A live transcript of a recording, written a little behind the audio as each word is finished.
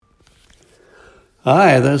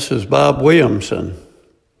Hi, this is Bob Williamson.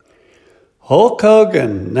 Hulk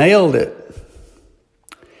Hogan nailed it.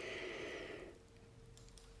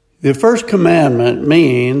 The first commandment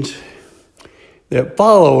means that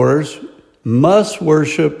followers must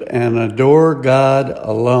worship and adore God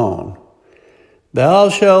alone. Thou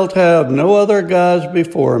shalt have no other gods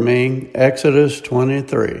before me, Exodus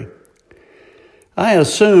 23. I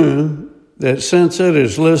assume that since it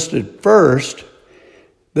is listed first,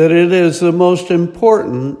 that it is the most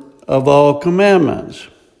important of all commandments.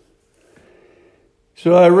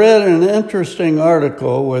 So I read an interesting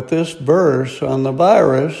article with this verse on the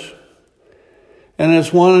virus, and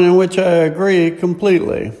it's one in which I agree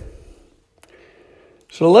completely.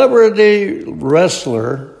 Celebrity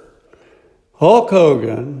wrestler Hulk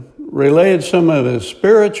Hogan relayed some of his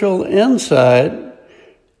spiritual insight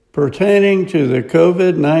pertaining to the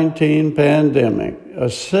COVID-19 pandemic,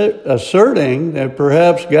 asserting that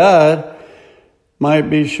perhaps God might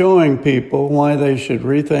be showing people why they should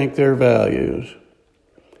rethink their values.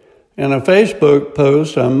 In a Facebook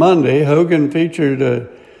post on Monday, Hogan featured a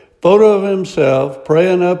photo of himself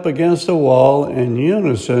praying up against a wall in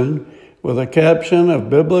unison with a caption of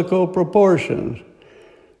biblical proportions,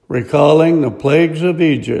 recalling the plagues of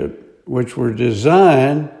Egypt, which were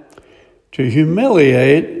designed to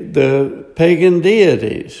humiliate the pagan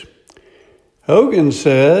deities. Hogan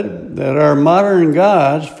said that our modern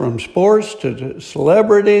gods, from sports to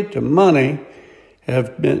celebrity to money,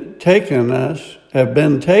 have been taken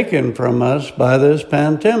from us by this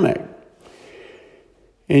pandemic.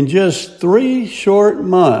 In just 3 short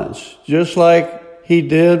months, just like he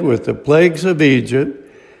did with the plagues of Egypt,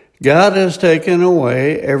 God has taken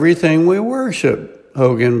away everything we worship,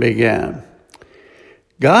 Hogan began.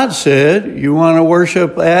 God said, you want to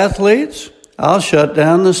worship athletes? I'll shut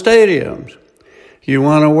down the stadiums. You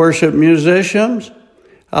want to worship musicians?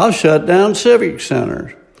 I'll shut down civic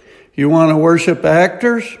centers. You want to worship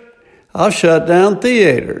actors? I'll shut down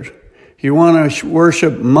theaters. You want to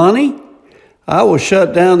worship money? I will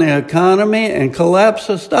shut down the economy and collapse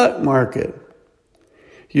the stock market.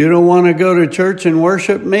 You don't want to go to church and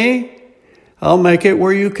worship me? I'll make it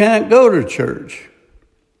where you can't go to church.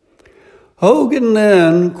 Hogan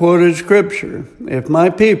then quoted scripture, if my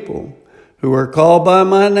people who are called by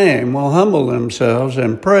my name will humble themselves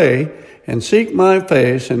and pray and seek my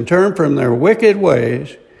face and turn from their wicked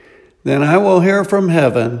ways, then I will hear from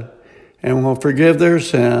heaven and will forgive their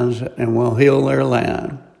sins and will heal their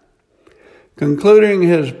land. Concluding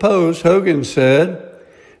his post, Hogan said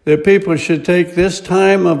that people should take this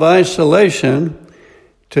time of isolation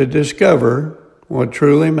to discover what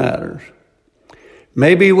truly matters.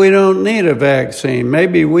 Maybe we don't need a vaccine.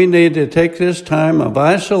 Maybe we need to take this time of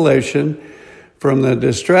isolation from the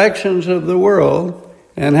distractions of the world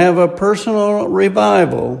and have a personal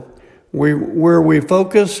revival where we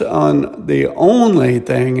focus on the only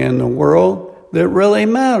thing in the world that really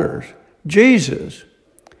matters, Jesus.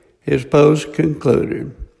 His post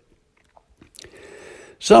concluded.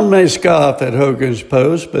 Some may scoff at Hogan's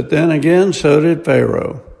post, but then again, so did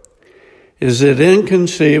Pharaoh. Is it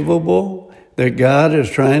inconceivable that God is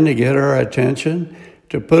trying to get our attention,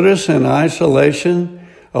 to put us in isolation,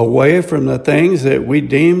 away from the things that we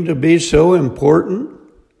deem to be so important?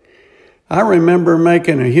 I remember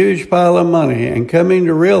making a huge pile of money and coming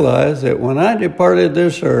to realize that when I departed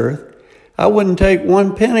this earth, I wouldn't take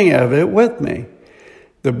 1 penny of it with me.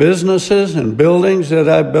 The businesses and buildings that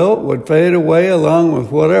I built would fade away along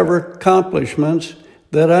with whatever accomplishments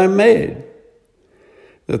that I made.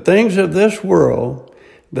 The things of this world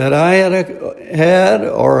that I had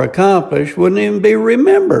or accomplished wouldn't even be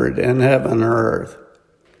remembered in heaven or earth.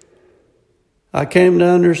 I came to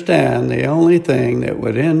understand the only thing that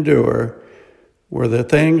would endure were the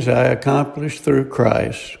things I accomplished through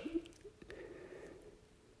Christ.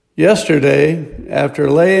 Yesterday, after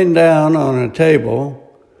laying down on a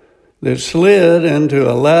table that slid into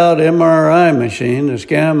a loud MRI machine to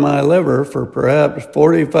scan my liver for perhaps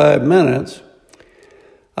 45 minutes,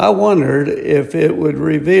 I wondered if it would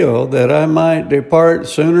reveal that I might depart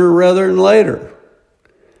sooner rather than later.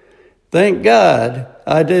 Thank God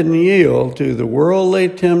I didn't yield to the worldly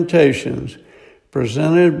temptations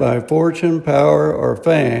presented by fortune, power, or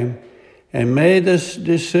fame, and made this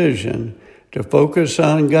decision to focus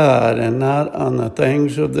on God and not on the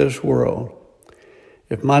things of this world.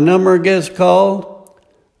 If my number gets called,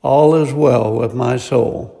 all is well with my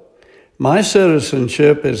soul. My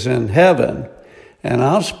citizenship is in heaven, and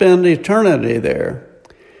I'll spend eternity there.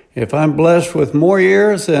 If I'm blessed with more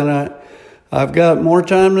years, then I've got more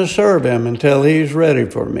time to serve him until he's ready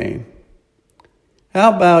for me.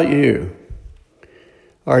 How about you?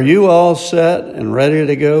 Are you all set and ready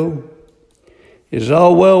to go? Is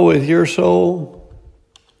all well with your soul?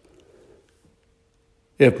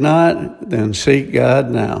 If not, then seek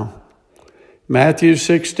God now. Matthew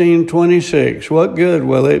 16:26. What good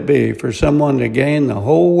will it be for someone to gain the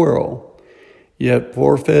whole world, yet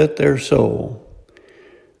forfeit their soul?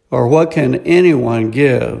 Or what can anyone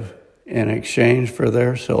give in exchange for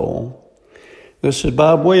their soul? This is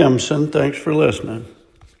Bob Williamson. Thanks for listening.